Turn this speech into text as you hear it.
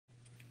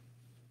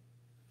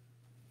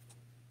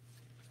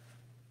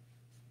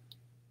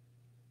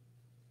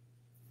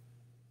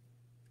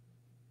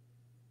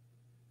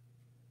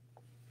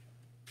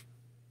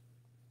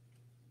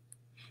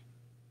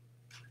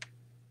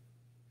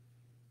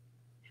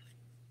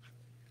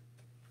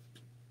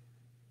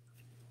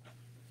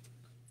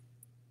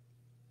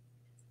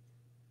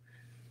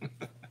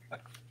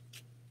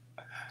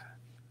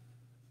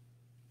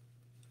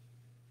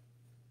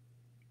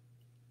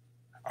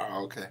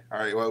Okay. All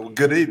right. Well,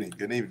 good evening.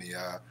 Good evening.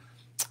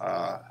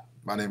 Uh,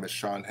 my name is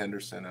Sean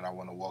Henderson, and I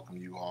want to welcome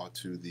you all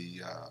to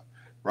the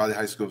Riley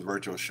High School's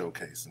virtual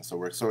showcase. And so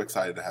we're so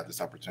excited to have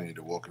this opportunity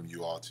to welcome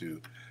you all to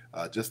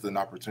just an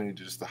opportunity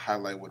to just to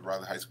highlight what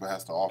Riley High School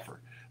has to offer.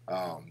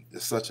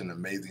 It's such an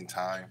amazing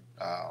time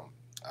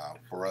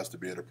for us to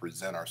be able to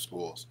present our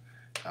schools.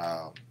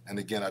 And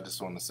again, I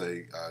just want to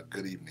say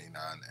good evening.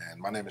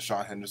 And my name is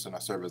Sean Henderson. I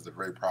serve as the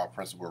very proud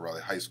principal of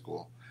Riley High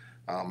School.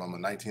 I'm a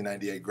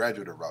 1998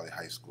 graduate of Riley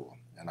High School,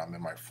 and I'm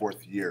in my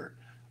fourth year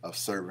of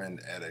serving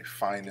at a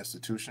fine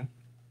institution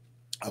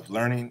of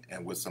learning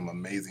and with some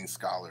amazing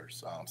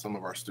scholars. Some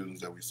of our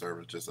students that we serve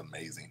are just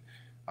amazing.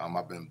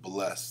 I've been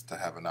blessed to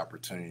have an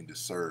opportunity to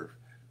serve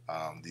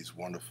these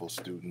wonderful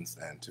students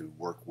and to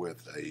work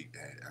with a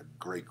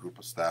great group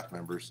of staff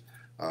members.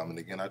 And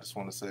again, I just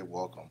want to say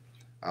welcome.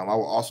 I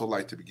would also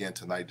like to begin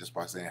tonight just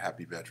by saying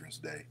Happy Veterans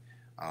Day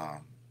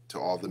to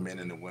all the men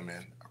and the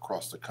women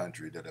across the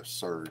country that have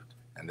served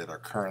and that are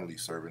currently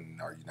serving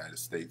in our United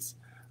States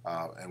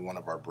in one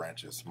of our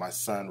branches. My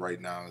son right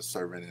now is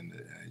serving in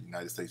the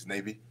United States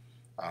Navy,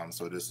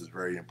 so this is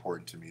very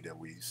important to me that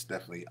we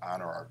definitely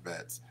honor our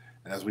vets.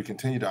 And as we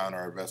continue to honor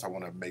our vets, I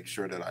want to make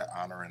sure that I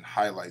honor and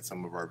highlight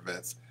some of our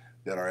vets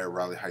that are at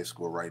Riley High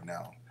School right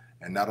now.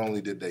 And not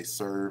only did they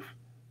serve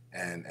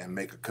and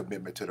make a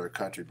commitment to their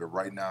country, but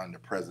right now in the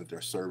present,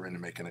 they're serving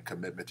and making a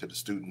commitment to the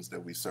students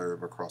that we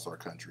serve across our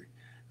country,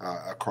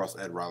 across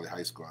at Riley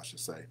High School, I should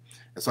say.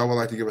 And so I would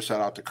like to give a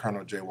shout out to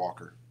Colonel Jay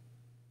Walker,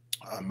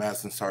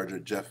 Madison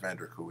Sergeant Jeff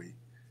Vandercooey,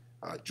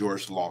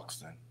 George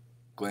Loxton,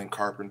 Glenn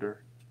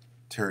Carpenter,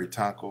 Terry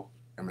Tonkel,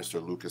 and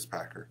Mr. Lucas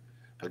Packer.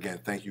 Again,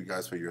 thank you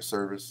guys for your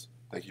service.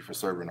 Thank you for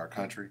serving our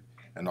country.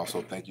 And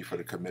also thank you for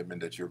the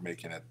commitment that you're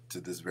making to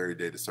this very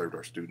day to serve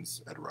our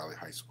students at Riley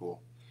High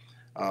School.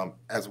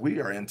 As we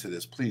are into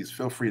this, please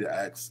feel free to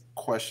ask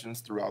questions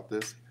throughout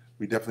this.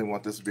 We definitely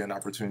want this to be an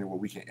opportunity where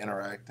we can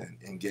interact and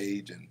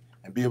engage and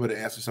be able to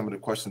answer some of the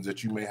questions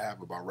that you may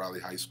have about Riley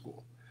High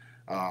School.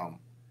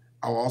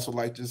 I would also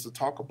like just to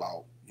talk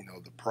about,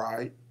 the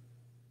pride,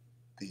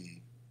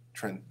 the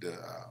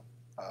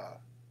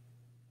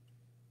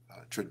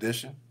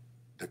tradition,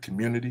 the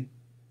community,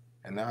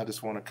 and now I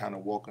just want to kind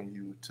of welcome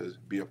you to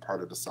be a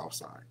part of the South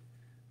Side.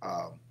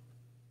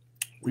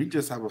 We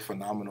just have a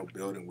phenomenal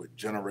building with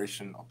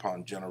generation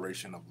upon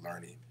generation of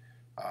learning.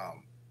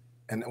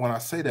 And when I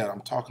say that,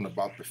 I'm talking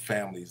about the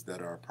families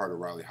that are a part of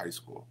Riley High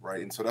School,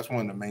 right? And so that's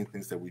one of the main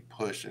things that we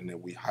push and that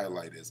we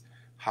highlight is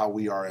how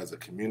we are as a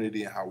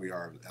community and how we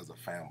are as a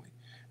family.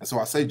 And so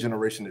I say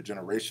generation to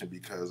generation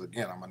because,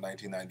 again, I'm a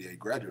 1998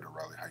 graduate of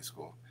Riley High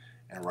School.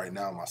 And right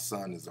now my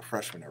son is a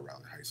freshman at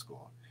Riley High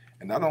School.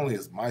 And not only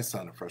is my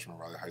son a freshman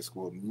at Riley High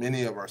School,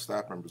 many of our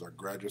staff members are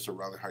graduates of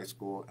Riley High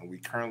School, and we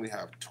currently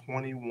have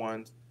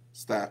 21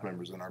 staff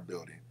members in our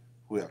building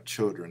who have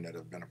children that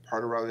have been a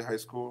part of Riley High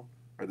School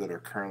or that are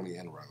currently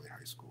in Riley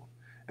High School.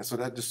 And so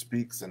that just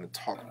speaks and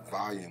talks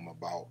volume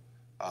about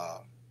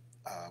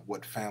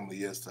what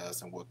family is to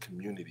us and what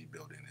community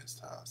building is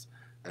to us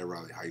at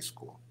Riley High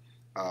School.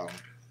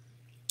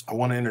 I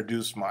want to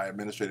introduce my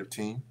administrative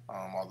team.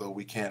 Although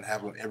we can't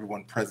have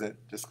everyone present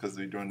just because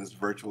we're doing this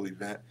virtual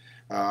event,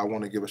 I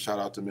want to give a shout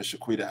out to Ms.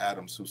 Shaquita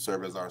Adams, who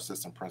served as our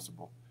assistant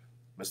principal,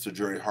 Mr.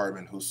 Jerry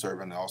Hartman, who's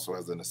serving also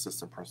as an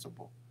assistant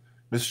principal,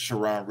 Mr.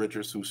 Sharon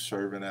Richards, who's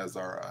serving as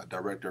our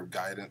director of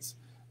guidance,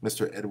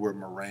 Mr. Edward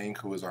Moraine,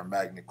 who is our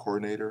magnet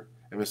coordinator,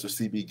 and Mr.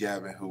 C.B.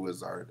 Gavin, who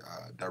is our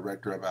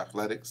director of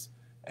athletics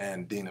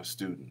and dean of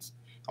students.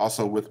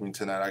 Also with me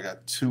tonight, I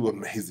got two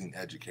amazing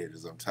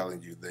educators. I'm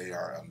telling you, they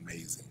are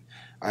amazing.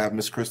 I have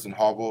Miss Kristen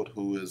Hallvold,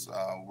 who is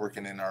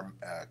working in our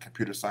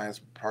computer science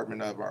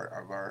department of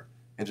our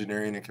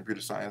engineering and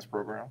computer science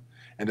program.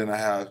 And then I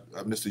have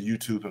Mr.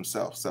 YouTube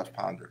himself, Seth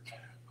Ponder,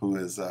 who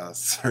is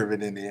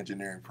serving in the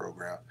engineering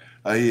program.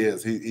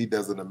 He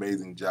does an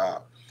amazing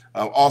job.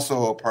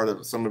 Also, a part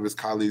of some of his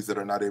colleagues that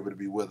are not able to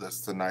be with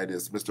us tonight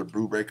is Mr.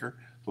 Brubaker,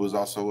 who is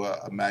also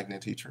a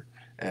magnet teacher,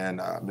 and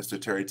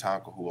Mr. Terry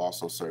Tonkel, who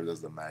also serves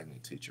as the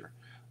magnet teacher.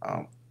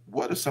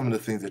 What are some of the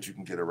things that you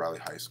can get at Riley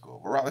High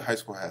School? Well, Riley High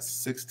School has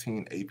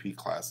 16 AP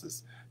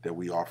classes that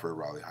we offer at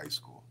Riley High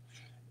School.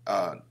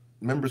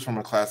 Members from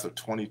a class of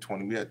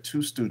 2020, we had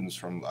two students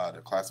from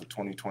the class of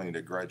 2020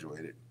 that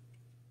graduated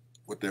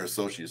with their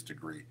associate's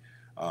degree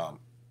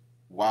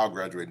while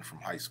graduating from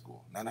high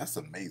school. Now that's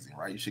amazing,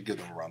 right? You should give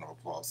them a round of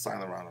applause,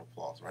 silent round of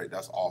applause, right?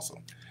 That's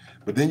awesome.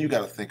 But then you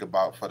got to think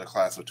about for the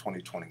class of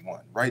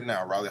 2021. Right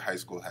now, Riley High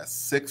School has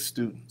 6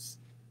 students,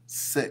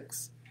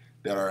 6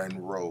 that are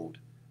enrolled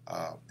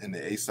in the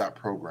ASAP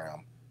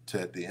program.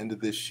 To at the end of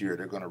this year,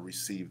 they're going to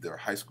receive their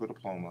high school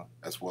diploma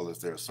as well as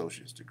their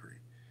associate's degree.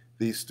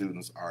 These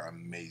students are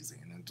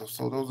amazing. And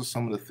so those are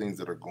some of the things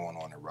that are going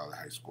on at Riley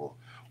High School.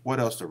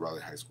 What else does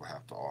Riley High School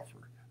have to offer?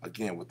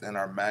 Again, within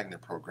our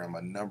magnet program,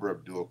 a number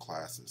of dual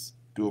classes,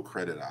 dual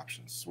credit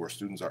options, where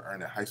students are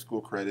earning high school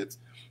credits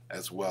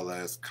as well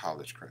as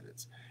college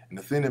credits. And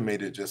the thing that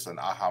made it just an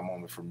aha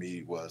moment for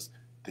me was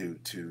to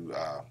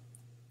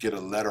get a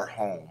letter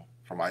home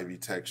from Ivy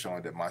Tech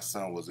showing that my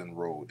son was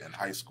enrolled in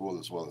high school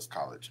as well as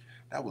college.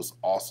 that was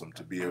awesome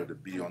to be able to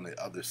be on the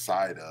other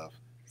side of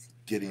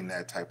getting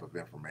that type of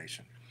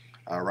information.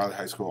 Riley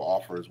High School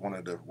offers one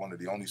of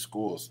the only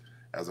schools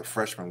as a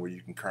freshman where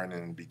you can currently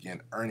and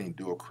begin earning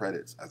dual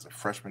credits as a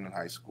freshman in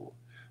high school.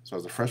 So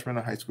as a freshman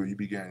in high school, you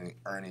begin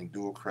earning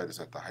dual credits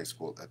at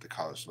the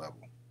college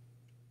level.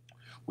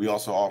 We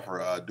also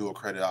offer dual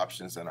credit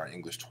options in our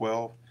English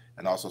 12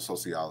 and also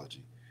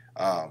sociology.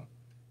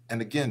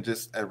 And again,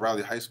 just at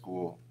Riley High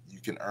School, you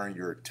can earn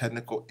your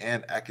technical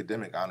and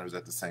academic honors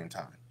at the same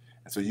time.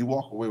 And so you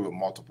walk away with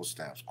multiple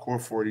stamps, Core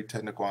 40,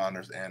 technical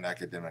honors, and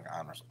academic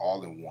honors,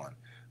 all in one.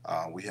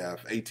 We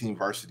have 18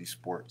 varsity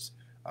sports.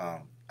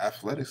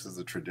 Athletics is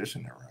a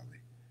tradition at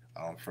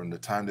Riley. From the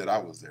time that I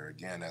was there,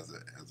 again, as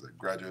a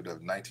graduate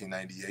of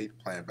 1998,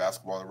 playing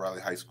basketball at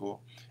Riley High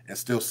School, and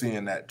still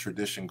seeing that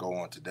tradition go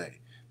on today.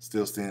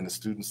 Still seeing the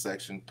student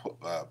section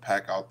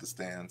pack out the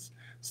stands,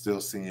 still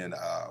seeing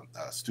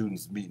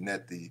students meeting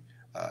at the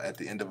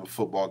end of a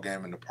football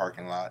game in the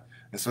parking lot.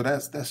 And so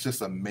that's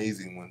just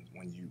amazing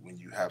when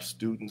you have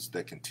students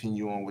that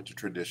continue on with the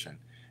tradition,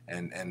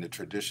 and the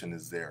tradition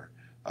is there.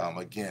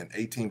 Again,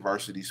 18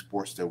 varsity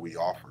sports that we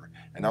offer.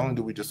 And not only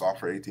do we just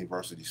offer 18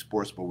 varsity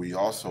sports, but we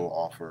also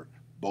offer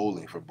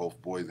bowling for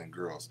both boys and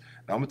girls.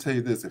 Now, I'm going to tell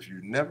you this. If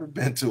you've never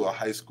been to a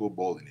high school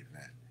bowling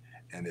event,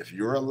 and if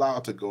you're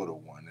allowed to go to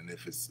one, and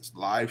if it's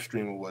live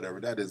stream or whatever,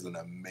 that is an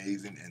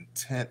amazing,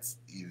 intense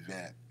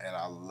event, and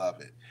I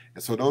love it.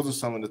 And so those are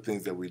some of the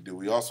things that we do.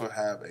 We also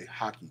have a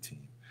hockey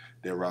team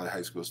that Riley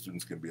High School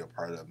students can be a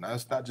part of. Now,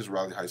 it's not just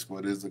Riley High School.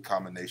 It is a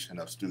combination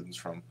of students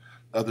from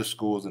other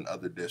schools and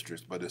other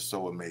districts, but it's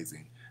so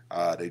amazing.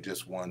 They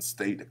just won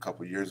state a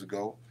couple years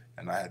ago,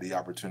 and I had the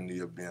opportunity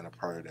of being a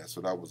part of that, so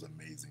that was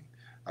amazing.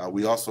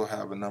 We also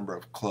have a number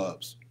of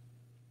clubs,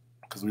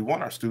 because we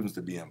want our students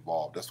to be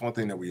involved. That's one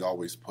thing that we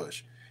always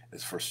push,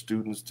 is for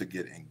students to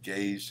get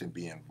engaged and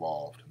be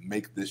involved.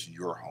 Make this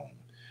your home.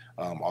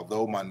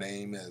 Although my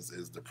name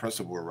is the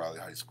principal at Riley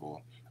High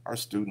School, our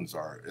students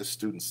it's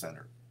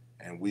student-centered.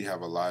 And we have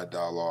a lot of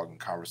dialogue and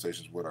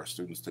conversations with our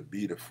students to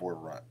be the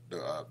forefront,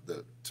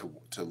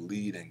 to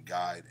lead and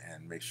guide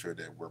and make sure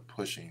that we're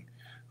pushing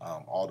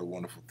all the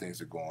wonderful things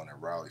that go on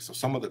at Riley. So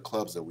some of the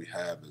clubs that we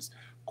have is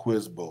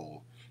Quiz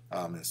Bowl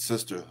and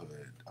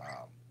Sisterhood,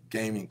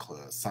 Gaming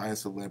Club,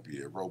 Science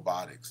Olympia,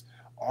 Robotics,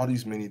 all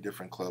these many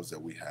different clubs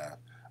that we have.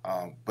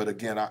 But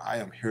again, I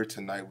am here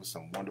tonight with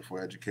some wonderful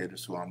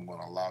educators who I'm going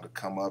to allow to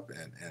come up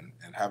and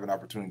have an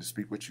opportunity to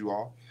speak with you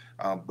all.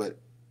 But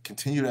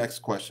continue to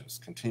ask questions.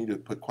 Continue to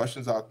put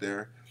questions out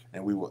there,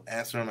 and we will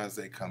answer them as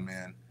they come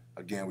in.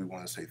 Again, we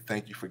want to say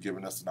thank you for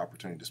giving us an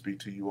opportunity to speak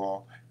to you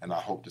all, and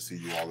I hope to see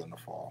you all in the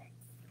fall.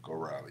 Go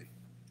Riley.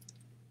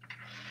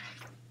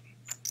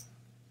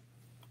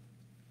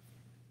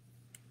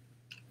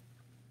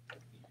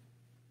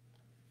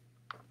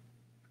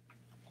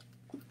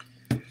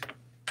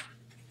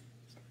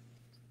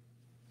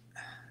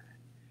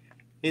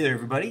 Hey there,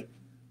 everybody.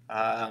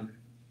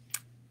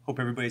 Hope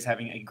everybody's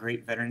having a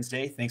great Veterans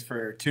Day. Thanks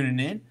for tuning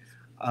in.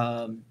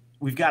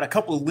 We've got a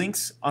couple of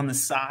links on the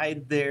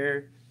side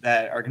there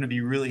that are going to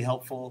be really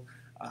helpful.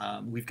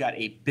 We've got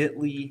a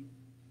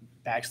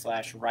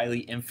bit.ly/Riley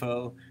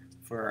info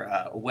for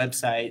a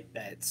website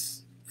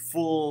that's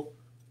full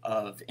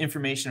of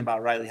information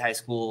about Riley High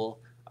School.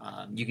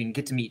 You can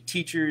get to meet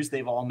teachers.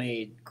 They've all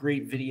made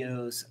great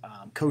videos,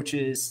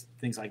 coaches,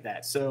 things like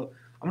that. So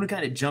I'm going to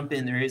kind of jump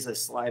in. There is a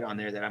slide on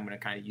there that I'm going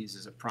to kind of use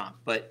as a prompt.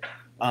 But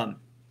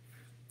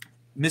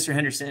Mr.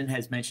 Henderson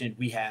has mentioned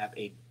we have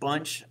a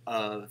bunch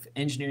of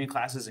engineering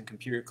classes and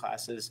computer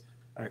classes,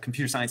 or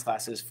computer science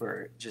classes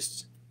for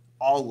just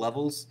all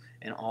levels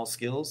and all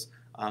skills.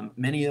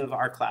 Many of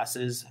our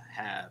classes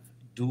have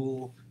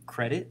dual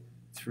credit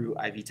through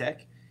Ivy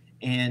Tech.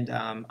 And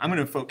I'm going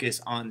to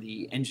focus on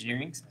the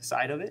engineering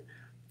side of it.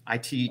 I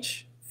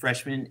teach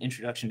freshman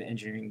Introduction to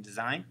Engineering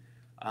Design.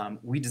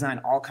 We design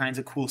all kinds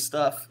of cool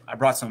stuff. I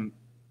brought some,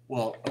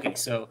 well, okay,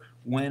 so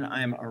when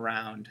I'm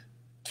around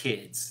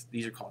kids,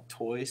 these are called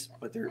toys,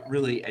 but they're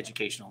really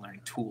educational learning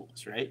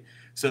tools, right?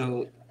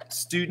 So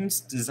students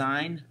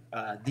design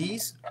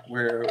these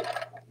where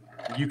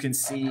you can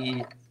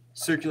see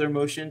circular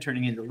motion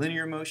turning into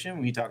linear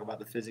motion. We talk about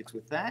the physics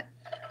with that.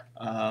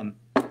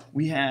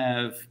 We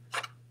have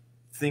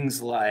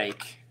things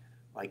like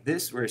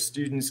this where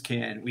students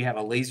can, we have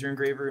a laser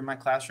engraver in my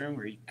classroom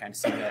where you can kind of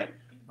see that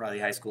Riley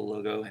High School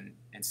logo, and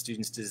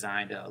students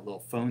designed a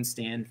little phone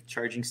stand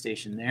charging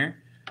station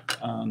there.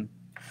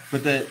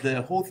 But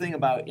the whole thing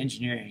about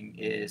engineering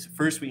is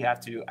first we have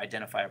to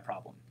identify a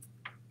problem.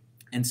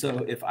 And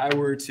so if I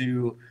were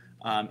to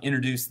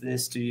introduce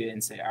this to you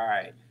and say, all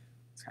right,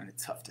 it's kind of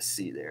tough to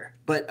see there,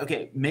 but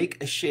okay,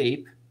 make a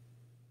shape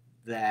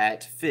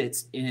that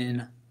fits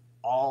in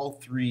all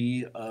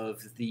three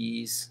of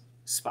these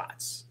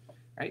spots,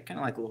 right? Kind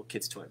of like a little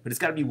kid's toy, but it's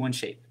got to be one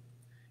shape.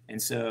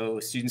 And so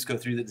students go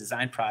through the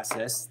design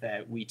process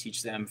that we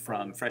teach them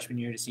from freshman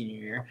year to senior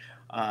year,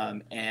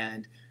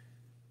 and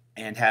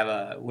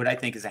have what I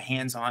think is a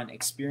hands-on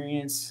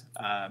experience,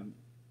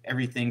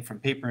 everything from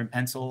paper and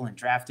pencil and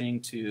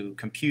drafting to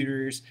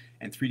computers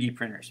and 3D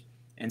printers.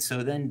 And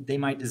so then they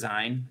might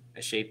design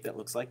a shape that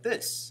looks like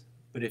this.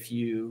 But if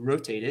you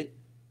rotate it,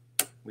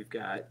 we've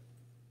got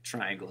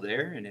triangle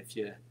there, and if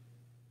you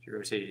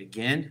rotate it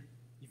again,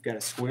 you've got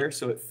a square,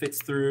 so it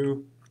fits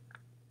through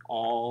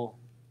all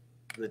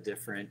the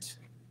different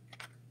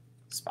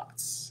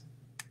spots.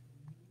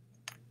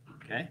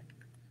 Okay.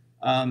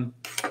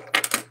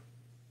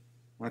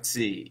 Let's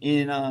see.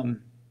 In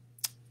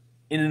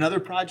another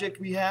project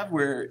we have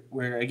where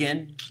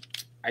again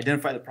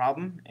identify the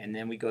problem and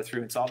then we go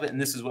through and solve it. And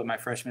this is what my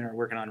freshmen are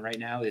working on right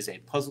now, is a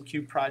puzzle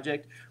cube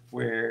project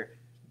where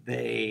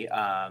they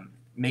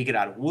make it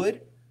out of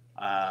wood.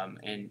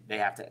 And they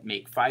have to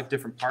make 5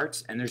 different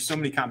parts, and there's so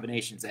many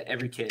combinations that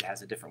every kid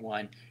has a different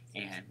one,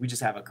 and we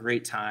just have a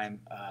great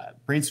time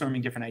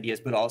brainstorming different ideas,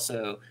 but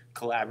also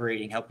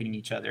collaborating, helping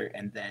each other,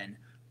 and then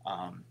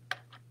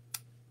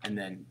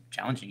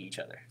challenging each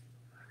other.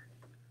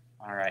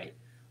 All right.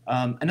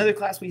 Another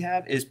class we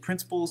have is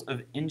Principles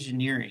of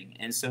Engineering,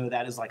 and so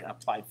that is like an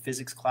applied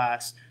physics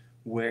class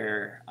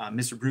where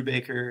Mr.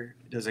 Brubaker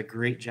does a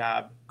great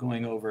job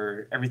going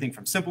over everything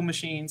from simple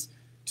machines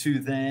to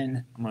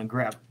then, I'm going to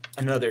grab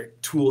another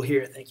tool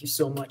here. Thank you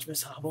so much,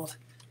 Ms. Hobbold.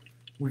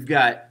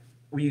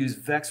 We use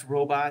Vex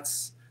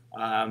robots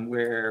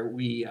where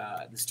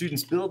the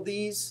students build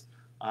these,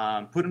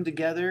 put them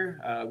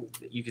together.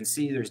 You can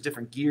see there's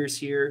different gears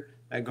here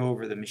that go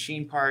over the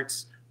machine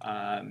parts.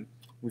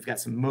 We've got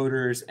some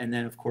motors, and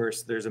then of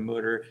course there's a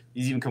motor.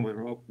 These even come with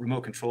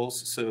remote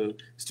controls, so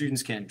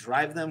students can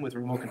drive them with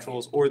remote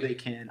controls, or they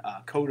can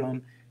code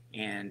them,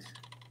 and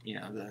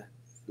the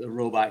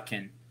robot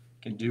can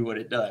do what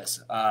it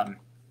does.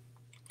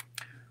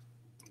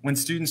 When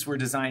students were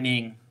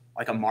designing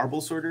like a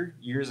marble sorter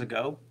years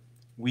ago,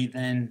 we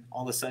then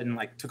all of a sudden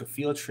like took a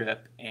field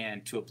trip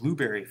and to a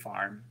blueberry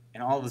farm,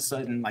 and all of a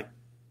sudden like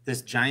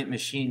this giant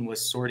machine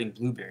was sorting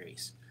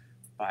blueberries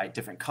by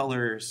different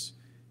colors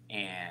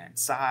and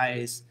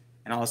size,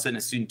 and all of a sudden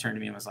a student turned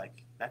to me and was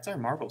like, "That's our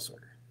marble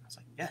sorter." I was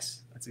like,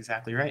 "Yes, that's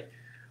exactly right."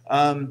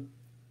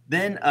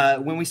 Then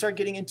when we start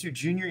getting into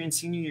junior and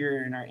senior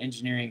year in our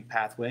engineering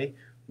pathway,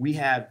 we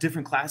have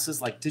different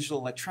classes like digital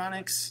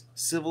electronics,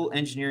 civil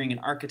engineering and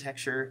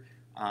architecture,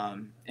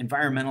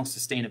 environmental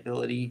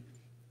sustainability,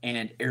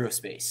 and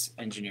aerospace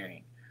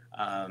engineering.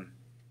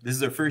 This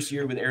is our first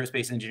year with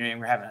aerospace engineering.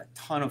 We're having a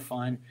ton of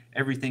fun,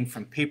 everything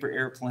from paper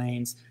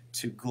airplanes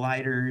to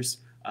gliders.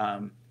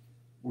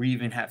 We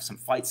even have some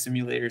flight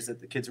simulators that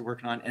the kids are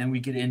working on. And then we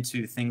get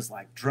into things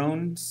like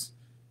drones,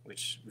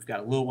 which we've got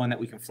a little one that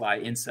we can fly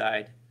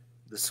inside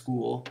the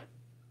school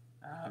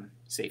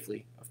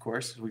safely, of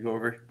course. We go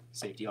over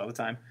safety all the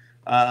time.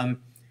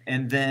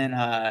 And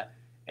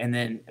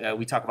then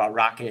we talk about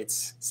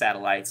rockets,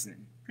 satellites,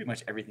 and pretty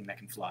much everything that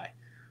can fly.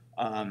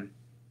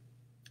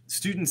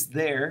 Students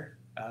there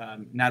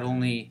not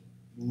only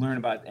learn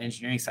about the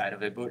engineering side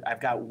of it, but I've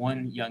got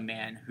one young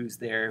man who's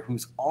there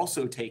who's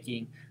also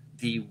taking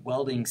the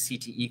welding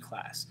CTE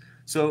class.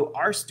 So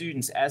our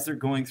students, as they're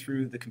going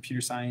through the computer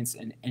science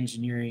and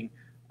engineering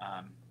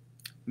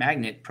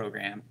magnet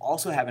program,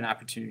 also have an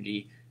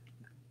opportunity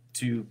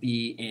to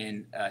be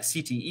in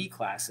CTE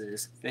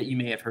classes that you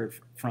may have heard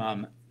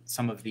from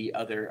some of the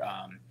other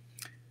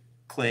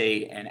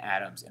Clay and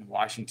Adams and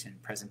Washington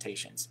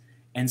presentations.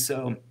 And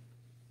so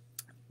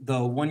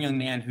the one young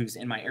man who's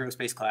in my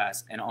aerospace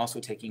class and also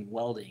taking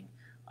welding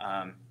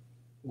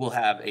will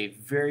have a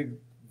very,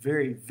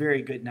 very,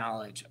 very good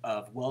knowledge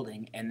of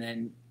welding, and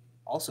then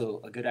also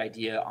a good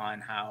idea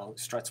on how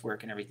struts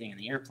work and everything in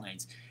the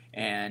airplanes,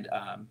 and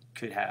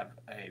could have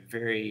a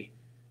very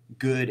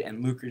good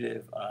and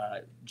lucrative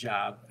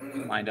job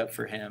lined up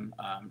for him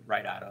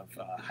right out of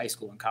high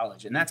school and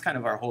college. And that's kind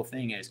of our whole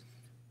thing, is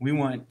we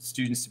want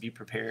students to be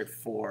prepared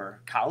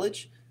for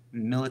college,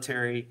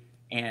 military,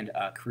 and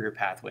career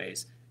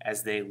pathways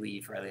as they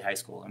leave Riley High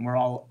School. And we're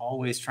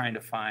always trying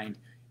to find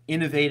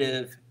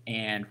innovative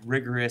and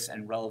rigorous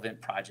and relevant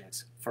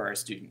projects for our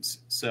students.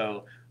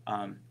 So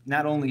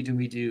not only do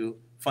we do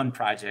fun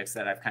projects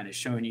that I've kind of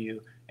shown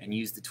you and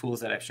use the tools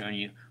that I've shown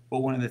you, but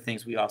one of the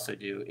things we also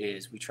do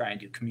is we try and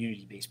do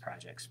community-based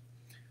projects.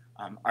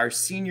 Our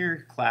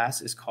senior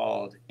class is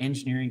called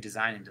Engineering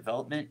Design and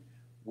Development,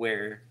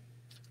 where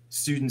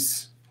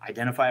students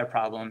identify a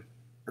problem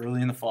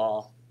early in the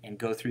fall and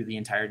go through the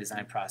entire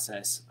design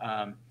process.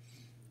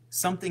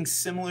 Something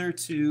similar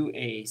to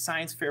a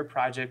science fair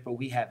project, but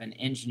we have an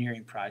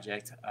engineering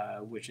project,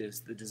 which is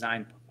the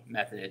design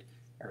method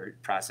or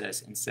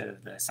process instead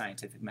of the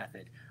scientific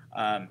method.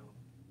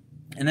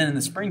 And then in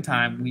the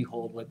springtime, we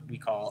hold what we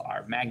call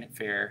our magnet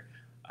fair,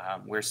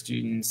 where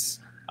students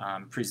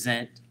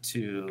present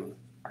to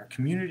our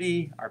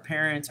community, our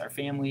parents, our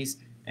families,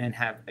 and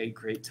have a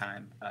great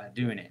time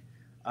doing it.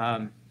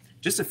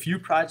 Just a few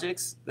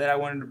projects that I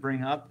wanted to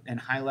bring up and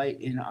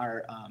highlight in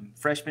our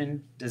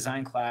freshman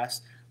design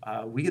class.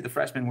 We get the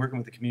freshmen working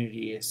with the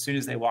community as soon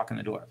as they walk in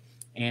the door.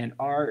 And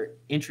our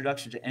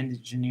Introduction to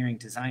Engineering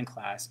Design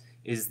class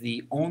is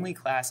the only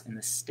class in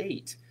the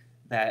state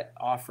that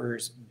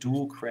offers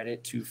dual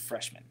credit to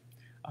freshmen.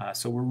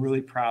 So we're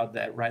really proud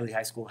that Riley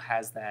High School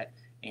has that,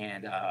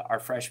 and our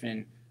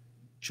freshmen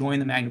join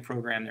the Magna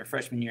program their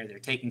freshman year. They're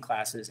taking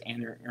classes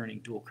and they're earning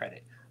dual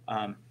credit.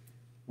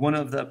 One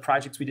of the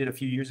projects we did a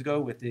few years ago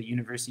with the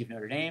University of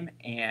Notre Dame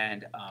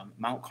and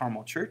Mount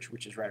Carmel Church,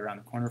 which is right around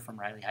the corner from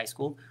Riley High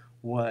School,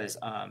 was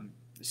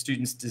the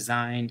students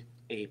designed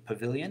a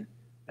pavilion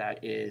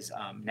that is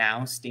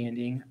now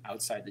standing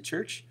outside the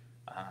church.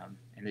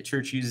 And the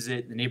church uses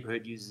it, the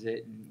neighborhood uses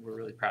it, and we're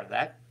really proud of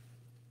that.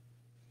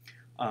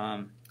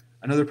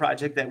 Another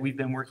project that we've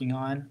been working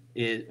on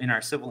is in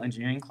our civil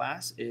engineering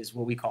class is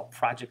what we call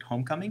Project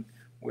Homecoming,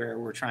 where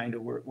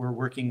we're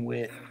working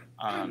with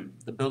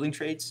the building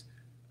trades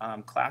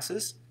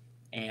classes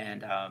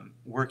and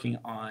working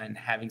on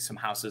having some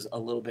houses a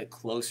little bit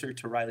closer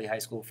to Riley High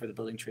School for the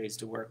building trades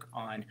to work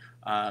on.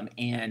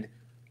 And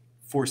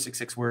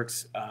 466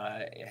 Works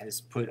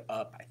has put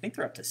up, I think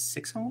they're up to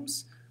 6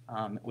 homes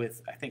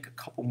with I think a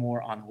couple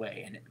more on the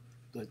way, and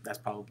that's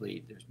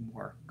probably, there's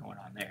more going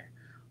on there.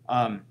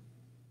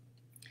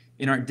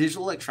 In our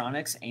digital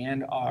electronics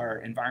and our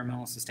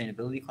environmental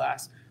sustainability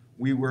class,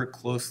 we work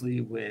closely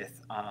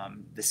with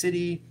the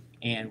city,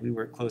 and we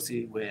work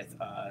closely with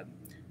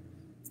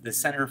the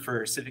Center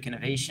for Civic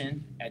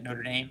Innovation at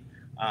Notre Dame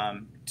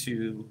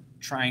to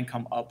try and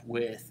come up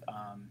with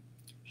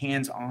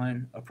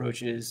hands-on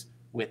approaches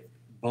with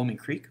Bowman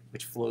Creek,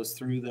 which flows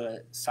through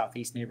the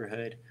southeast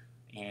neighborhood,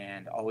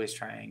 and always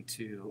trying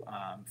to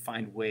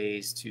find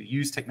ways to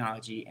use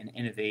technology and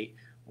innovate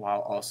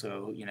while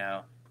also,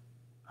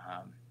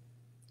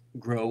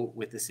 grow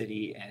with the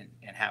city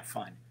and have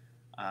fun.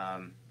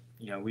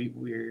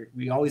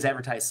 We always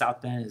advertise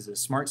South Bend as a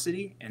smart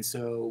city, and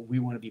so we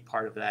want to be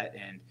part of that,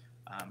 and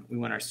we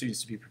want our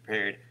students to be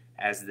prepared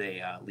as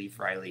they leave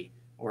Riley,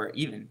 or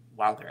even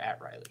while they're at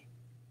Riley.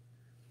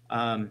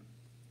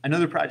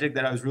 Another project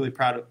that I was really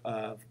proud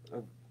of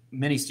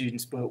many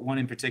students, but one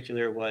in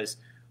particular was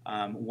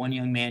one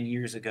young man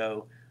years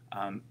ago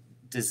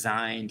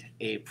designed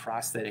a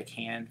prosthetic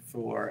hand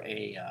for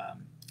a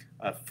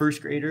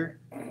first grader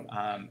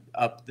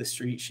up the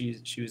street.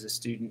 She was a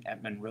student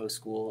at Monroe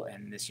School,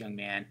 and this young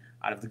man,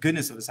 out of the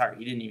goodness of his heart,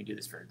 he didn't even do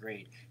this for a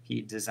grade.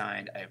 He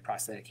designed a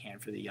prosthetic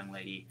hand for the young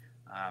lady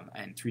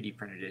and 3D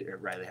printed it at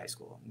Riley High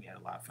School. We had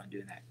a lot of fun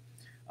doing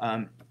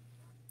that.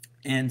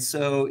 And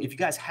so if you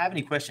guys have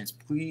any questions,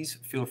 please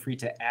feel free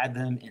to add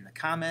them in the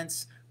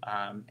comments,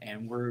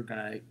 and we're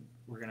gonna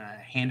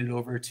hand it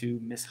over to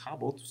Miss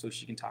Hobbold so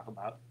she can talk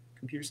about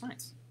computer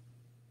science.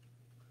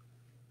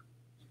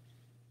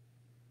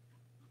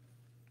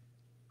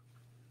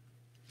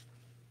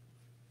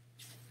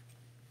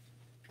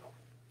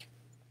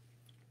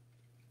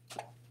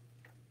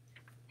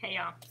 Hey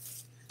y'all,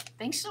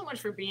 thanks so much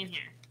for being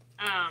here.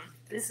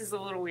 This is a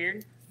little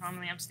weird.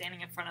 Normally I'm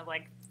standing in front of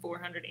like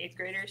 400 8th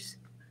graders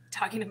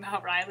talking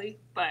about Riley,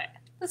 but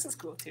this is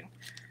cool too.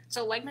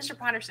 So like Mr.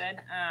 Potter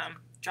said,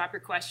 drop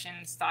your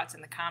questions, thoughts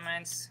in the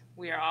comments.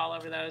 We are all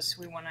over those.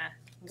 We want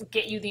to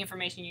get you the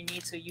information you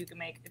need so you can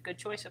make a good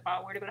choice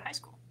about where to go to high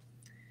school.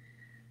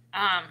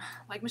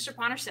 Like Mr.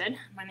 Potter said,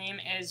 my name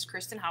is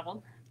Kristen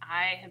Hobbold.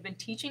 I have been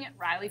teaching at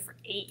Riley for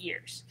 8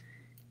 years,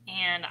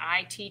 and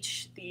I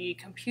teach the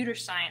computer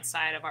science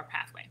side of our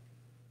pathway.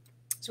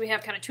 So we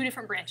have kind of 2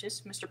 different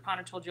branches. Mr.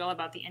 Potter told you all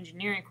about the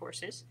engineering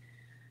courses.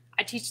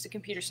 I teach the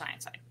computer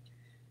science side.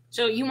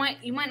 So you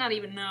might not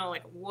even know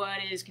like what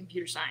is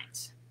computer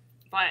science,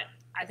 but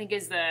I think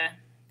as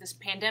this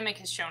pandemic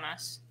has shown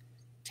us,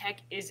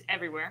 tech is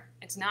everywhere.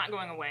 It's not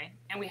going away,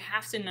 and we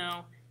have to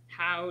know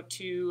how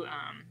to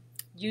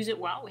use it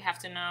well. We have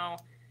to know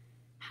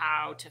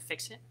how to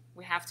fix it.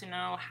 We have to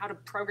know how to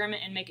program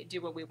it and make it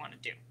do what we want to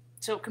do.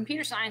 So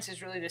computer science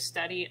is really the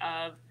study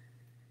of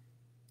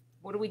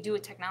what do we do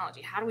with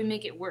technology? How do we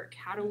make it work?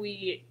 How do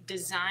we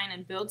design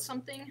and build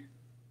something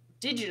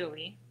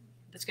digitally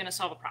that's going to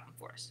solve a problem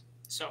for us?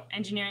 So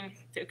engineering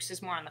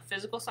focuses more on the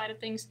physical side of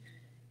things.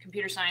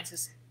 Computer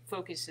science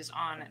focuses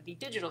on the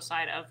digital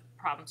side of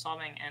problem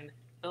solving and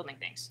building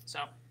things. So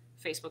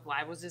Facebook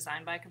Live was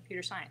designed by a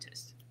computer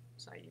scientist.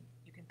 So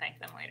you can thank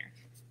them later.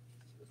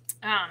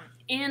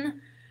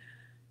 In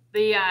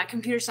the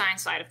computer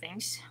science side of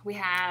things, we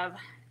have,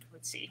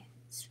 let's see,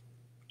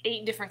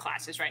 8 different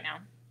classes right now.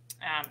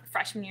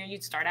 Freshman year,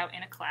 you'd start out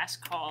in a class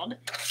called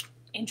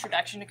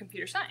Introduction to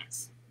Computer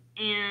Science.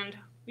 And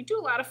we do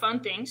a lot of fun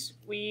things.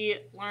 We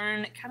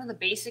learn kind of the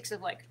basics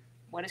of like,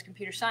 what is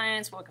computer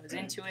science, what goes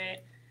into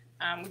it.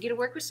 We get to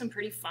work with some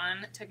pretty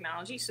fun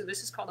technology. So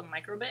this is called a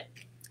microbit.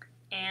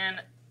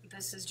 And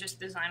this is just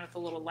designed with a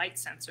little light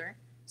sensor.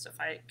 So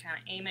if I kind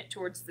of aim it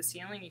towards the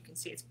ceiling, you can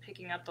see it's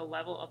picking up the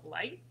level of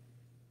light.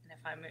 And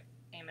if I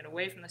aim it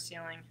away from the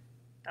ceiling,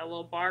 that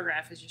little bar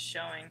graph is just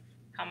showing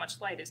how much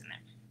light is in there.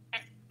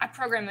 And I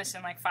programmed this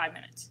in like 5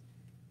 minutes.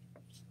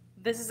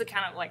 This is the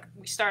kind of like,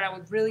 we start out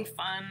with really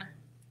fun,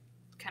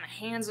 kind of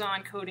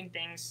hands-on coding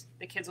things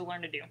the kids will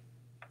learn to do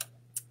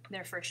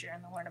their first year,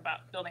 and they'll learn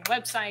about building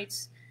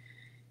websites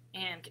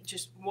and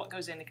just what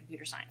goes into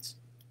computer science.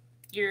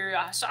 Your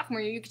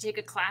sophomore year, you could take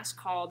a class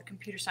called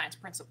Computer Science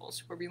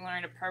Principles, where we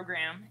learn to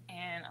program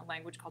in a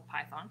language called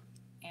Python,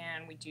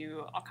 and we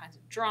do all kinds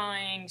of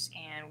drawings,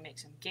 and we make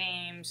some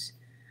games.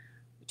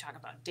 We talk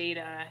about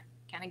data,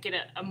 kind of get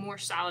a more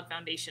solid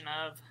foundation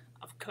of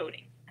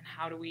coding and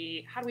how do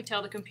we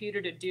tell the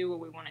computer to do what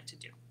we want it to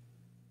do.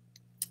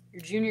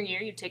 Your junior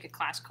year, you take a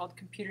class called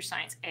Computer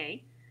Science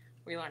A,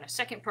 where you learn a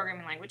second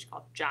programming language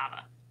called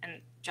Java.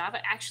 And Java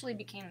actually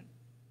became,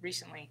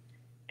 recently,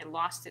 it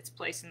lost its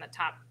place in the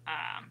top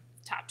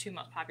 2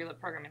 most popular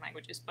programming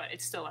languages, but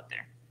it's still up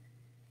there.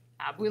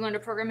 We learned to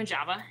program in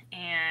Java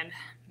and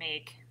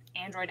make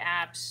Android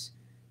apps,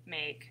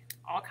 make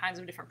all kinds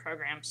of different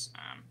programs.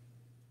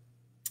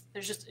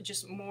 There's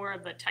just more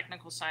of the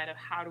technical side of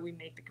how do we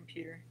make the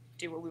computer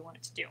do what we want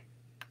it to do.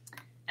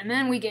 And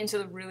then we get into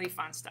the really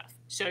fun stuff.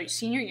 So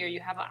senior year, you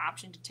have an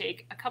option to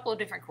take a couple of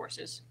different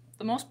courses.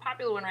 The most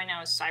popular one right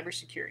now is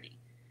cybersecurity,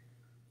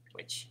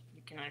 which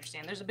you can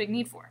understand there's a big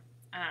need for.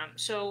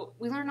 So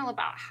we learn all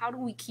about how do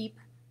we keep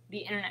the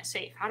internet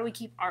safe? How do we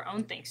keep our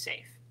own things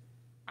safe?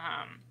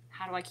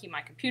 How do I keep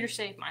my computer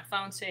safe, my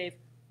phone safe?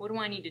 What do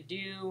I need to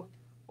do?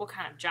 What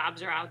kind of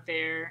jobs are out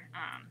there?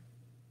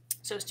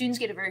 So students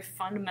get a very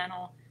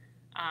fundamental,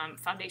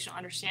 foundational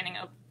understanding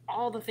of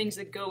all the things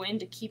that go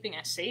into keeping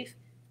us safe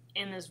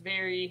in this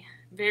very,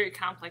 very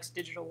complex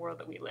digital world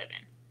that we live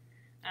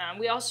in.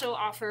 We also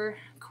offer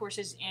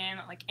courses in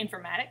like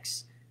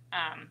informatics.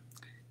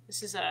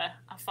 This is a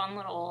fun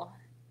little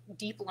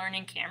deep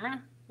learning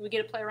camera we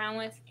get to play around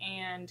with,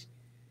 and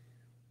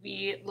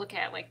we look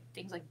at like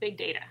things like big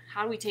data.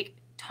 How do we take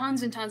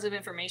tons and tons of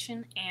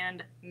information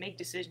and make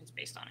decisions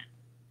based on it?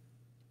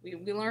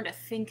 We learn to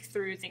think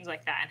through things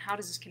like that, and how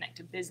does this connect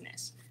to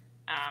business?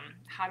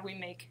 How do we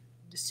make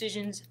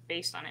decisions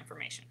based on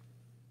information?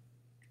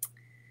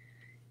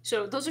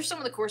 So those are some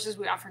of the courses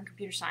we offer in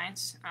computer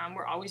science.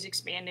 We're always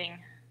expanding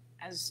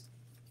as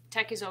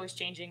tech is always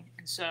changing,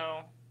 and so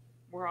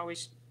we're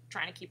always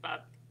trying to keep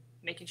up,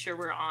 making sure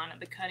we're on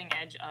the cutting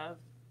edge of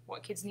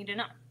what kids need to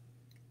know.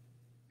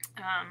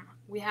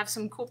 We have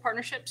some cool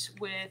partnerships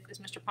with, as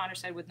Mr. Ponder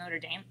said, with Notre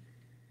Dame.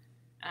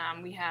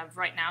 We have,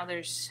 right now,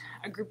 there's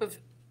a group of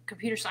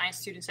computer science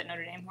students at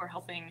Notre Dame who are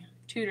helping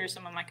tutor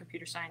some of my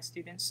computer science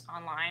students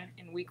online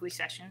in weekly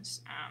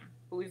sessions.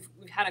 But we've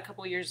had a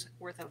couple years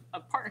worth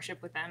of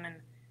partnership with them and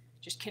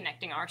just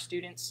connecting our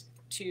students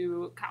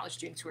to college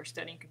students who are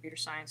studying computer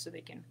science so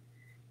they can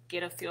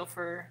get a feel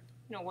for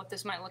what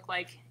this might look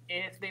like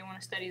if they want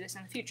to study this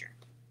in the future.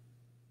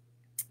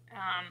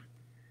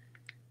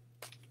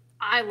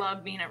 I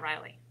love being at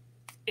Riley.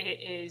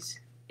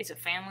 It's a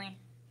family.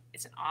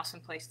 It's an awesome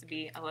place to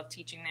be. I love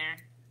teaching there.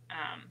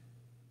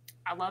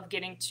 I love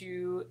getting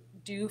to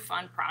do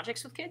fun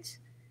projects with kids.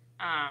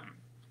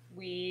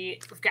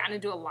 We've gotten to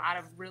do a lot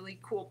of really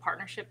cool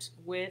partnerships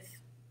with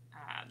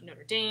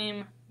Notre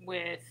Dame,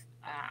 with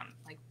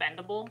like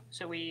Bendable.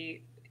 So you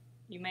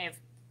may have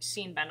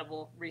seen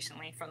Bendable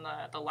recently from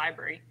the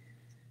library,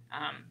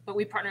 but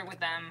we partnered with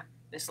them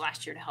this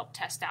last year to help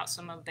test out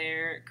some of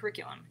their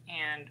curriculum,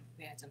 and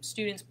we had some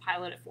students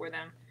pilot it for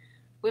them.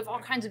 We have all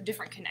kinds of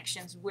different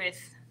connections with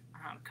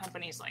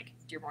companies like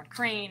Dearborn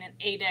Crane and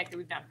ADEC that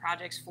we've done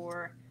projects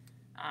for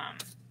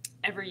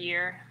every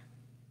year.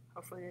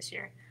 Hopefully this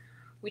year.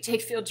 We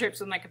take field trips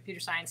with my computer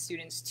science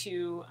students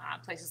to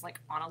places like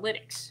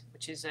Analytics,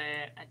 which is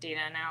a data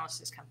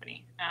analysis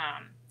company,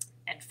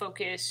 and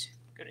Focus,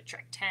 go to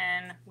Trek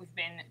 10. We've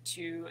been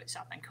to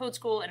South Bend Code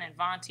School and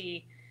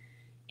Advanti,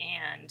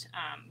 and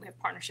we have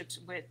partnerships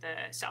with the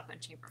South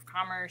Bend Chamber of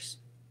Commerce.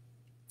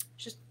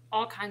 Just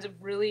all kinds of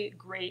really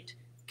great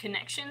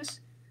connections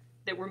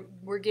that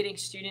we're getting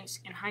students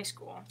in high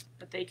school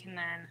that they can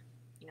then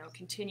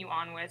continue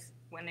on with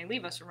when they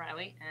leave us at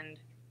Riley and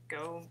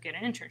go get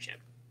an internship,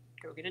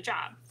 go get a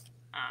job.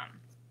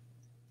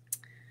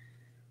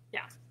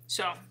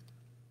 So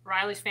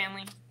Riley's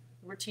family,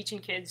 we're teaching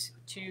kids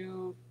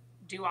to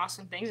do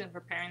awesome things and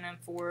preparing them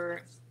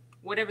for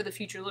whatever the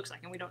future looks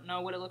like. And we don't know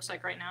what it looks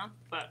like right now,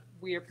 but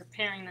we are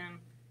preparing them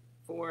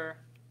for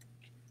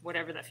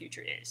whatever the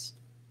future is.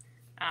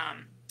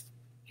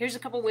 Here's a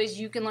couple ways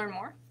you can learn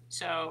more.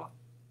 So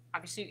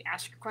obviously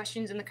ask your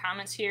questions in the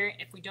comments here.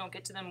 If we don't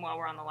get to them while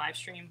we're on the live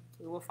stream,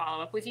 we will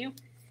follow up with you.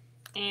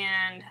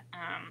 And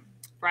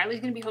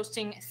Riley's going to be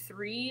hosting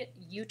 3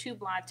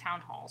 YouTube Live town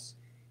halls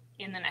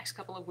in the next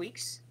couple of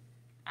weeks.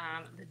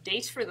 The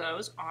dates for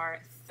those are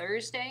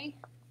Thursday,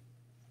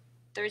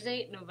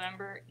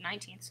 November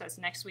 19th, so that's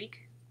next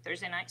week,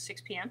 Thursday night,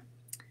 6 p.m.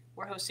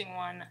 We're hosting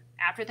one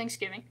after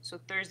Thanksgiving, so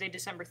Thursday,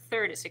 December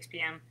 3rd at 6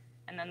 p.m.,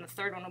 and then the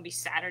third one will be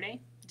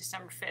Saturday,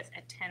 December 5th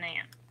at 10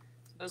 a.m.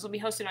 So those will be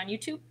hosted on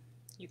YouTube.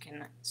 You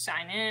can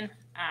sign in,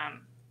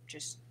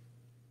 just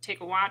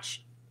take a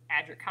watch,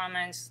 add your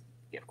comments.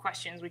 If you have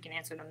questions, we can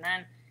answer them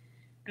then.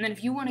 And then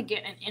if you want to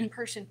get an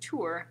in-person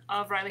tour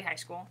of Riley High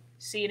School,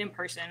 see it in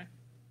person,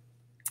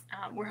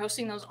 we're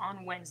hosting those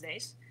on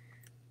Wednesdays.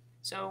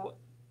 So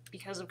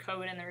because of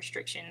COVID and the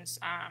restrictions,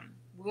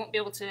 we won't be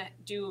able to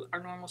do our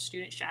normal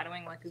student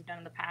shadowing like we've done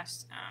in the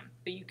past,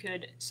 but you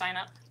could sign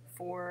up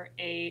for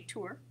a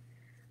tour.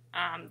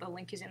 The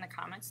link is in the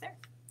comments there.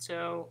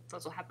 So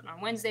those will happen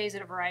on Wednesdays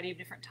at a variety of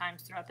different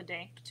times throughout the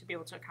day to be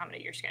able to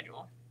accommodate your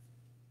schedule.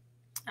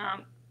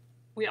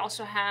 We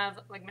also have,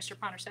 like Mr.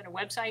 Ponder said, a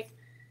website.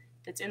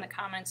 that's in the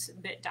comments,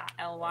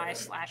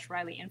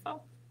 bit.ly/RileyInfo,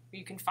 where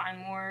you can find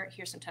more,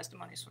 hear some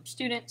testimonies from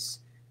students,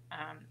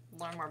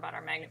 learn more about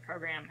our magnet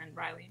program and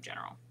Riley in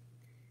general.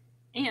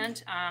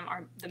 And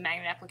the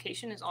magnet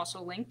application is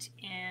also linked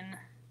in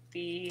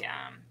the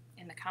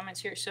comments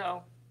here.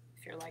 So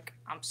if you're like,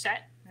 I'm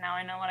set, now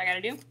I know what I got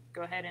to do,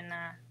 go ahead and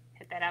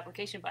hit that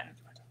application button.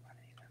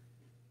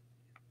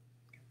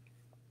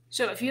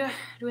 So if do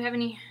we have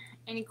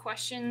any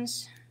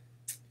questions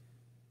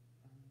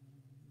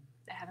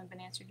that haven't been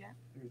answered yet?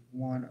 There's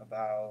one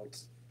about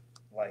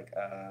like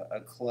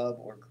a club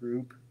or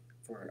group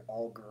for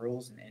all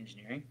girls in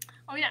engineering.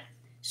 Oh yeah.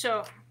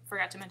 So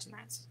forgot to mention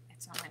that.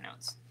 It's on my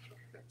notes.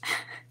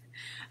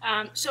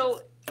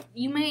 So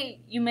you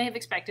may have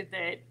expected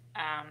that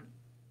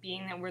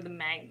being that we're the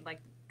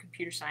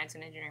computer science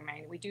and engineering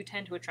magnet, we do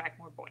tend to attract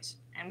more boys,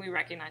 and we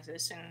recognize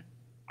this, and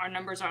our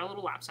numbers are a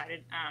little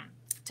lopsided.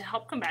 To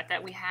help combat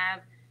that, we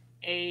have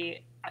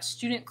a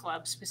student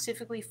club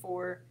specifically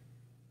for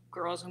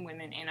girls and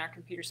women in our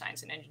computer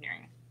science and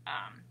engineering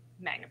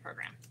magnet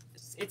program.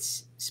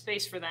 It's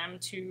space for them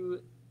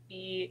to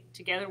be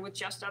together with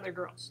just other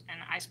girls, and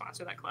I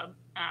sponsor that club.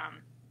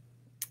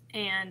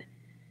 And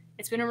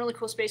it's been a really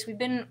cool space. We've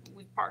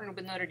partnered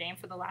with Notre Dame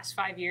for the last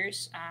 5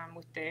 years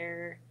with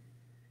their,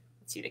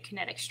 the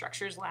Kinetic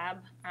Structures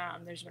Lab.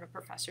 There's been a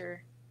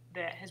professor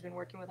that has been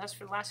working with us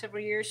for the last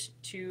several years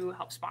to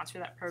help sponsor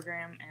that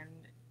program, and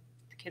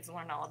the kids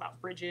learn all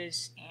about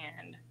bridges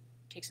and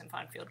take some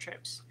fun field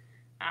trips.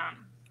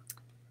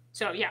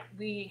 So yeah,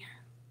 we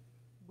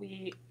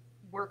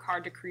work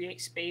hard to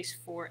create space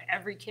for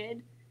every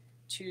kid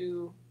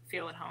to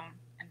feel at home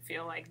and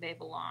feel like they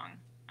belong,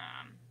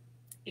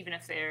 even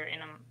if they're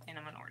in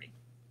a minority.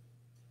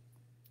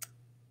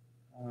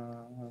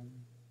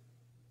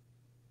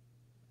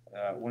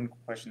 One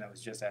question that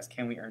was just asked,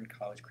 can we earn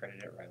college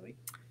credit at Riley?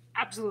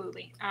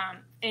 Absolutely.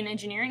 In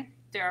engineering,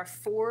 there are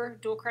 4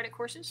 dual credit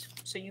courses,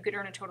 so you could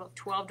earn a total of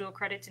 12 dual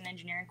credits in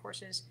engineering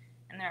courses,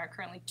 and there are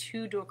currently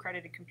 2 dual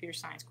credited computer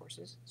science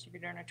courses, so you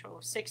could earn a total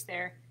of 6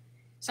 there.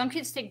 Some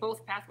kids take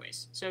both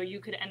pathways, so you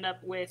could end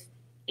up with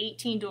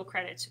 18 dual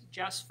credits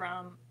just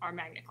from our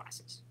magnet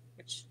classes,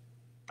 which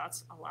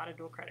that's a lot of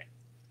dual credit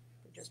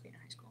for just being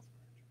in high school.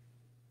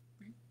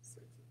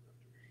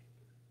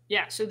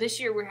 Yeah, so this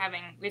year we have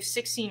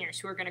 6 seniors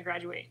who are going to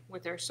graduate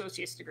with their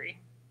associate's degree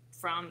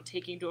from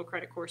taking dual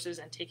credit courses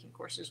and taking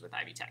courses with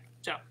Ivy Tech.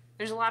 So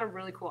there's a lot of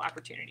really cool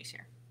opportunities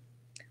here.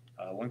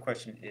 One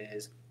question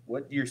is,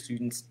 what do your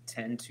students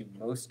tend to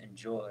most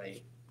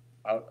enjoy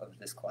out of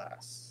this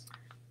class?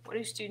 What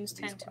do students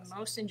tend to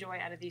most enjoy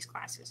out of these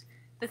classes?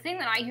 The thing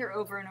that I hear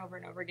over and over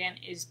and over again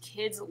is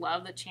kids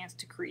love the chance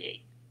to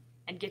create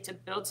and get to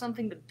build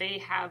something that they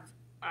have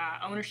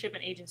ownership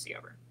and agency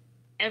over.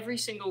 Every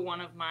single one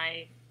of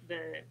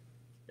the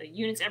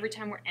units, every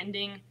time we're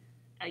ending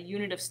a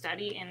unit of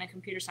study in a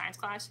computer science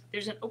class,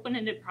 there's an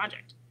open-ended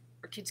project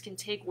where kids can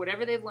take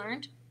whatever they've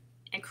learned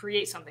and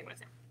create something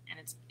with it. And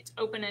it's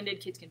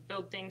open-ended. Kids can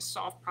build things,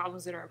 solve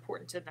problems that are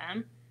important to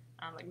them.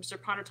 Like Mr.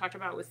 Ponder talked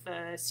about with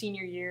the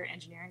senior year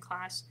engineering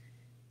class,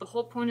 the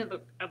whole point of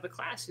the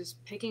class is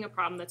picking a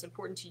problem that's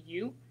important to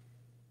you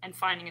and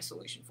finding a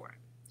solution for it.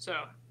 So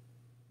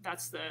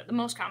that's the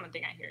most common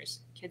thing I hear is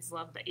kids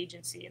love the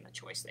agency and the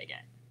choice they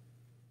get.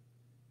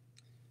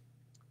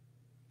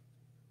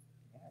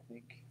 Yeah, I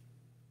think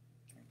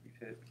we've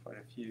hit quite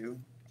a few.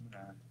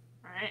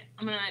 All right,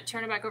 I'm going to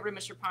turn it back over to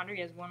Mr. Ponder.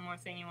 He has one more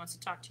thing he wants to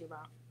talk to you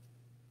about.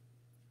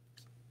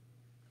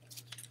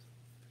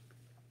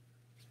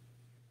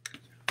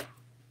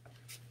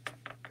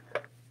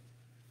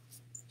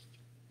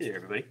 Hey there,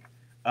 everybody.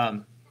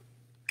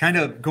 Kind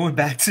of going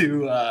back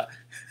to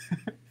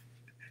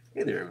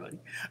hey there, everybody.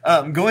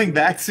 Going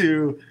back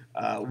to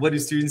what do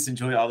students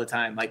enjoy all the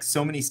time? Like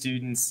so many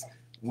students,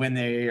 when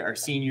they are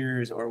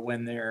seniors or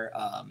when they're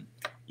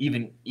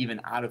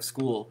even out of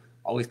school,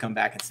 always come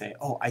back and say,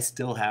 "Oh, I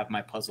still have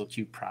my Puzzle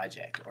Cube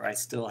project," or "I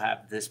still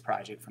have this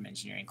project from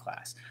engineering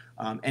class."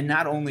 And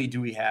not only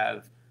do we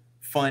have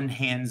fun,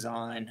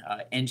 hands-on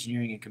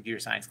engineering and computer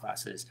science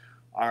classes,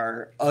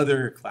 our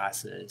other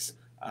classes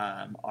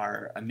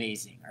are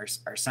amazing.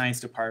 Our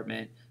science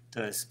department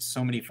does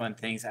so many fun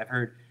things. I've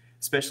heard,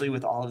 especially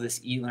with all of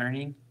this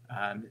e-learning,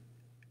 I've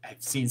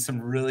seen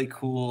some really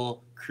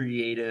cool,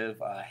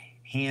 creative,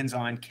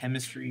 hands-on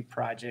chemistry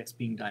projects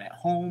being done at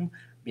home,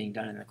 being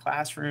done in the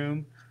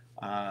classroom.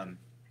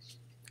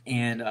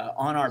 And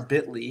on our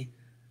Bitly,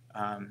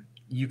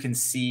 you can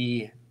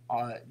see,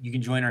 you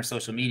can join our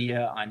social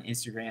media on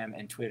Instagram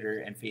and Twitter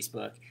and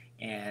Facebook.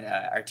 And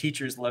our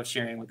teachers love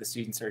sharing what the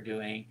students are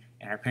doing,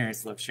 and our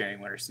parents love sharing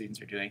what our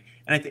students are doing.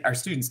 And I think our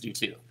students do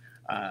too.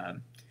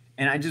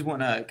 And I just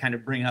want to kind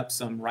of bring up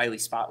some Riley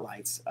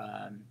spotlights,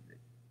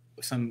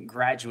 some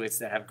graduates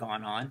that have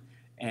gone on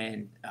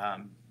and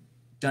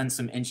done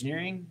some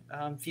engineering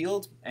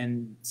field,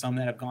 and some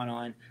that have gone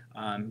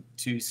on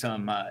to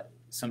some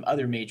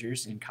other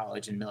majors in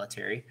college and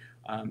military.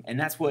 And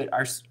that's what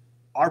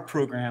our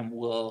program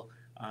will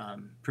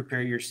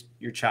prepare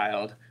your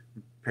child,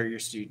 prepare your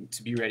student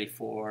to be ready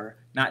for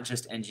not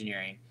just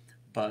engineering,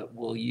 but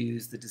will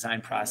use the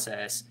design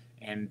process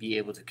and be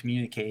able to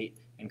communicate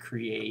and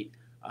create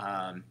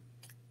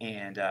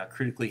and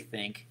critically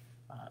think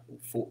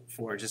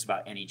for just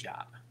about any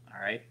job.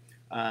 All right.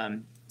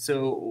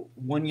 So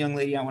one young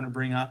lady I want to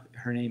bring up,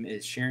 her name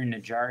is Sharon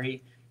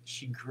Najari.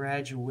 She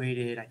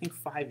graduated, I think,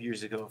 5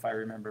 years ago, if I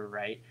remember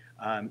right.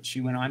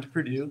 She went on to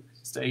Purdue,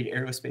 studied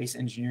aerospace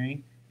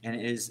engineering, and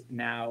is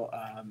now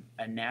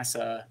a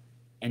NASA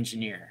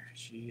engineer.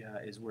 She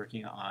is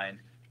working on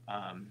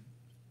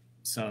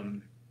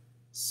some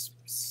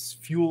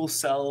fuel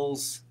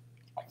cells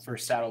for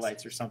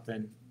satellites or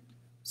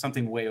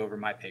something way over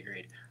my pay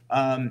grade.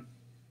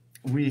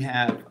 We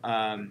have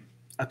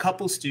a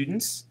couple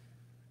students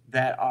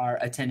that are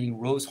attending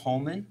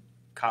Rose-Hulman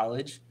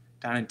College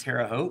down in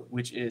Terre Haute,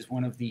 which is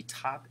one of the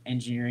top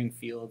engineering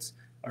fields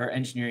or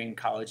engineering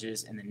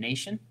colleges in the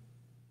nation.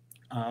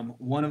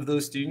 One of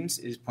those students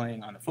is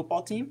playing on the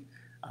football team.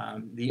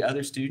 The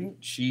other student,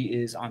 she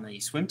is on the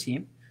swim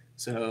team.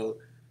 So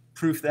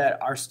proof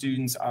that our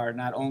students are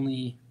not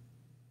only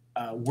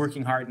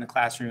working hard in the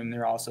classroom,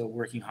 they're also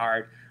working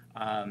hard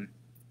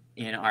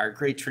in our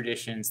great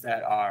traditions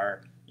that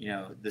are,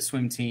 the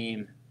swim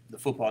team, the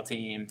football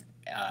team,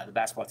 the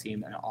basketball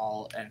team,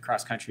 and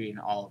cross country and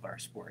all of our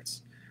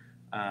sports.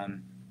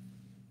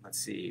 Let's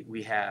see.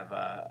 We have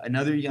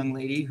another young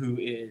lady who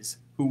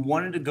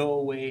wanted to go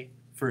away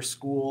for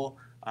school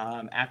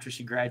after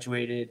she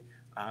graduated,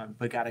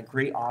 but got a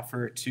great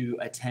offer to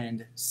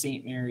attend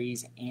St.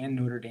 Mary's and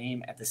Notre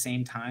Dame at the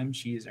same time.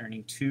 She is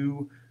earning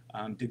 2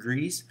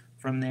 degrees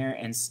from there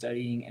and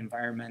studying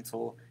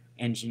environmental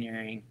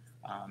engineering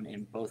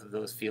in both of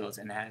those fields,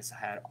 and has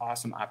had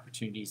awesome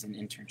opportunities in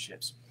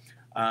internships.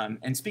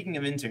 And speaking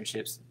of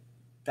internships,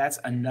 that's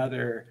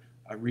another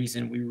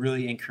reason we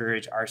really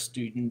encourage our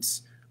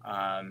students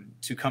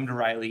to come to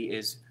Riley.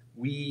 Is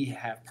we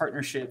have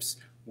partnerships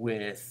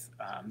with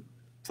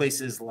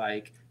places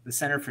like the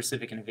Center for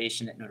Civic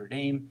Innovation at Notre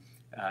Dame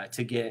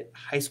to get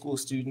high school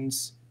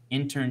students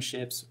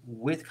internships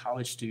with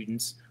college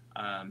students.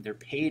 They're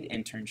paid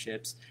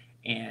internships,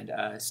 and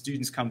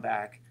students come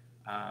back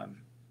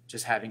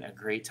just having a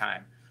great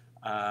time.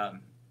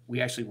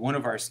 One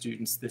of our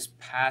students this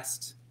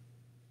past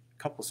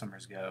couple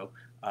summers ago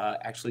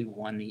actually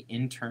won the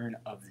Intern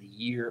of the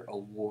Year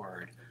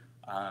award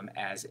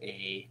as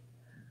a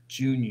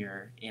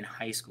junior in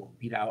high school,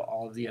 beat out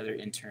all of the other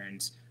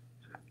interns,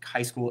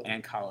 high school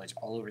and college,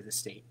 all over the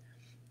state.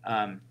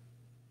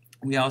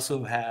 We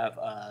also have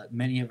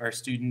many of our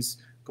students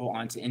go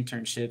on to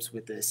internships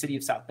with the City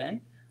of South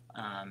Bend,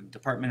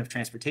 Department of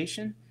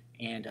Transportation,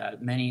 and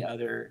many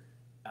other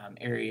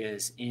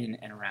areas in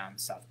and around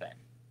South Bend.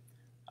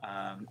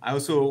 I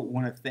also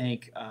want to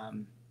thank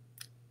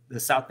the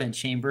South Bend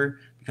Chamber,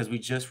 because we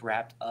just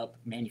wrapped up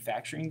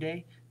Manufacturing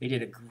Day. They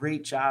did a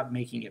great job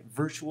making it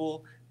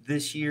virtual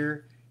this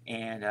year,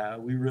 and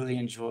we really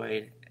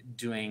enjoyed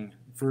doing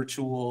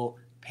virtual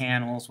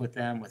panels with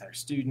them, with our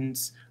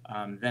students,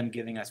 them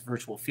giving us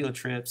virtual field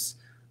trips,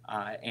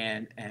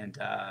 and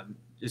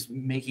just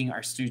making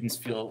our students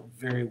feel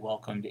very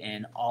welcomed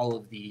in all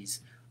of these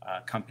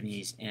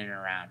companies in and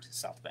around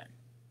South Bend.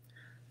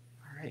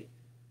 All right,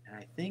 and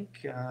I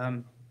think,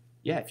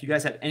 if you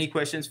guys have any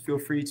questions, feel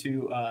free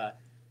to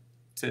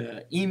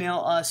email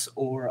us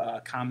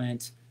or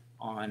comment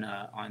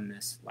on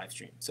this live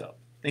stream. So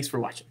thanks for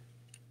watching.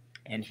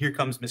 And here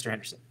comes Mr.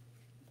 Henderson.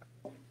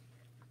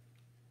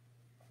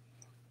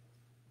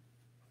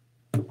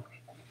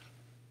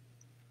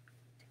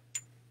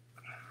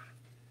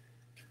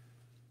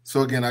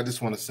 So again, I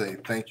just want to say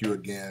thank you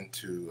again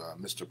to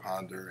Mr.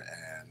 Ponder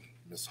and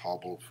Ms.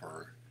 Hobble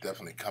for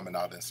definitely coming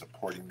out and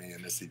supporting me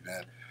in this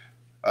event.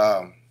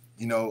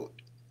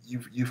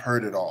 You've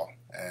heard it all,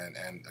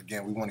 and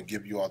again, we want to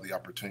give you all the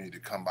opportunity to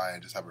come by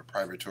and just have a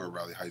private tour of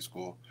Riley High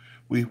School.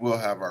 We will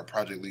have our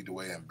Project Lead the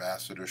Way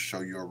ambassadors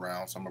show you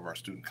around, some of our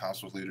student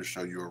council leaders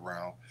show you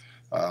around,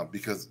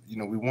 because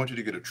we want you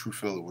to get a true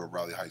feel of where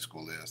Riley High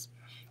School is.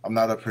 I'm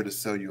not up here to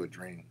sell you a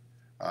dream.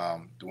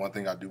 The one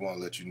thing I do want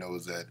to let you know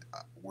is that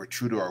we're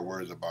true to our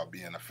words about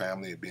being a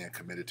family and being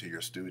committed to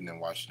your student and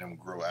watching them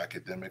grow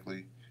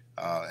academically,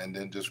 and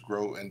then just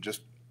grow and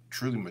just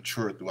truly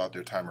mature throughout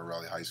their time at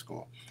Riley High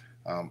School.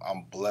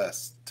 I'm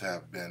blessed to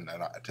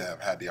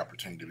have had the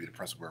opportunity to be the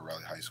principal at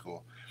Riley High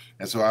School.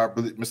 And so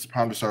Mr.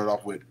 Ponder started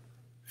off with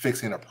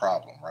fixing a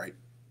problem, right?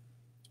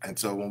 And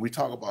so when we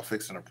talk about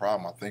fixing a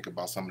problem, I think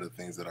about some of the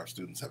things that our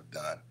students have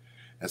done.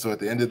 And so at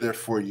the end of their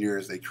 4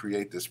 years, they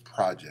create this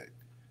project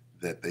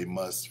that they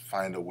must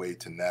find a way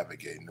to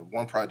navigate. And the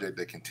one project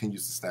that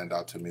continues to stand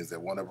out to me is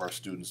that one of our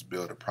students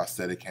built a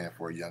prosthetic hand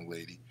for a young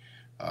lady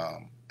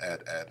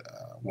at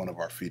one of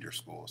our feeder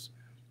schools.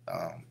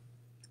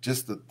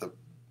 Just the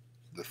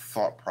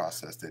thought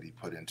process that he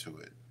put into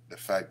it, the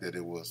fact that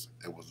it was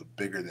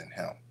bigger than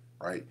him,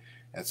 right?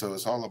 And so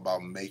it's all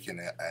about making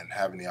it and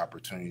having the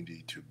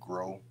opportunity to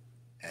grow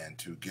and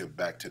to give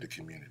back to the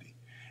community.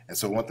 And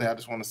so one thing I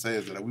just want to say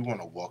is that we want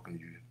to welcome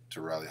you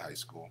to Riley High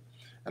School.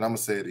 And I'm going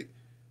to say that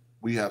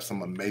we have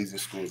some amazing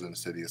schools in the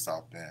city of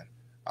South Bend.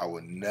 I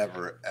would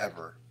never,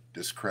 ever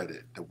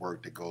discredit the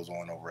work that goes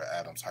on over at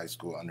Adams High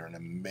School under an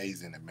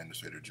amazing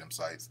administrator, Jim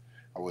Seitz.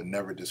 I would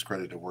never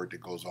discredit the work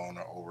that goes on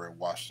over at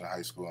Washington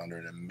High School under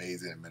an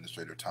amazing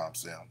administrator, Tom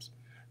Sims.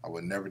 I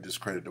would never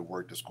discredit the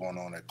work that's going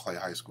on at Clay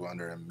High School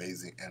under an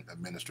amazing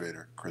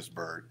administrator, Chris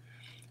Berg.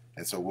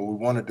 And so what we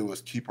want to do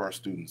is keep our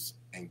students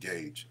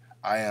engaged.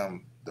 I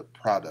am the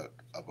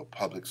product of a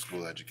public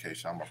school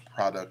education. I'm a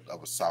product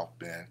of a South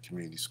Bend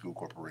Community School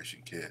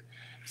Corporation kid.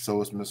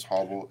 So is Ms.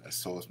 Hubble and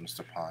so is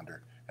Mr.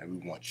 Ponder. And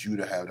we want you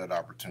to have that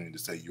opportunity to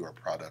say you are a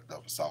product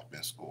of a South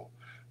Bend school.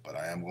 But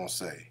I am going to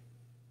say,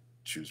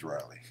 choose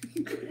Riley.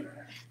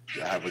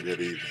 Y'all have a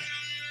good evening.